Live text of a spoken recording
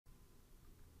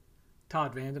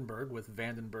Todd Vandenberg with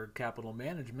Vandenberg Capital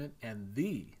Management and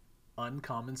the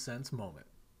Uncommon Sense Moment.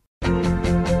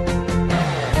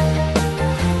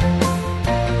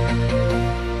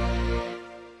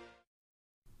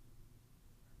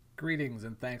 Greetings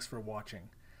and thanks for watching.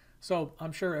 So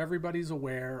I'm sure everybody's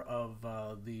aware of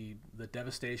the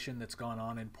devastation that's gone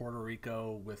on in Puerto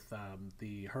Rico with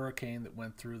the hurricane that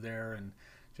went through there and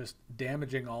just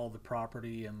damaging all the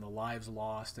property and the lives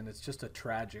lost, and it's just a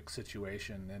tragic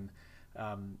situation. And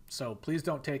so please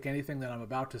don't take anything that I'm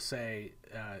about to say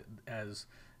as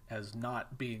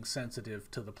not being sensitive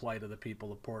to the plight of the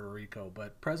people of Puerto Rico.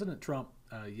 But President Trump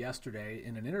yesterday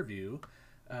in an interview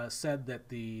said that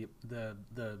the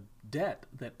debt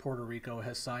that Puerto Rico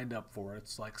has signed up for,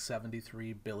 it's like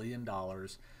 $73 billion.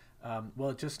 Well,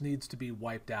 it just needs to be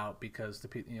wiped out because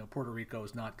Puerto Rico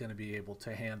is not going to be able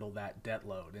to handle that debt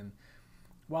load. And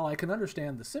while I can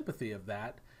understand the sympathy of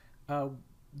that,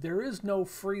 there is no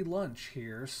free lunch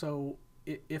here. So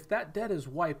if that debt is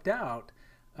wiped out,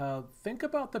 think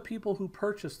about the people who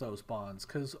purchased those bonds,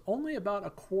 because only about a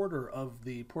quarter of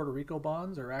the Puerto Rico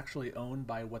bonds are actually owned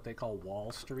by what they call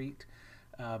Wall Street.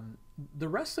 The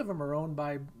rest of them are owned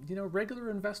by regular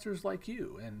investors like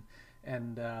you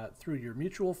and through your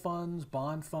mutual funds,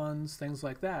 bond funds, things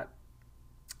like that.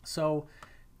 So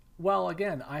while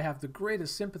again I have the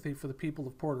greatest sympathy for the people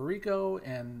of Puerto Rico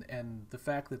and the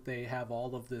fact that they have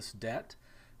all of this debt,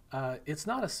 it's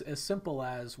not as simple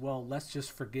as, well, let's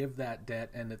just forgive that debt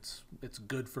and it's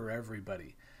good for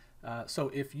everybody. So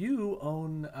if you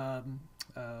own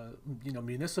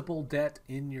municipal debt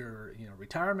in your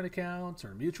retirement accounts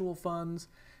or mutual funds,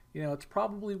 it's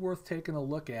probably worth taking a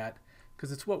look at,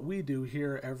 because it's what we do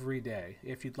here every day.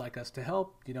 If you'd like us to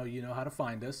help, you know how to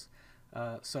find us.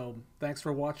 So thanks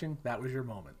for watching. That was your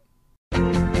moment.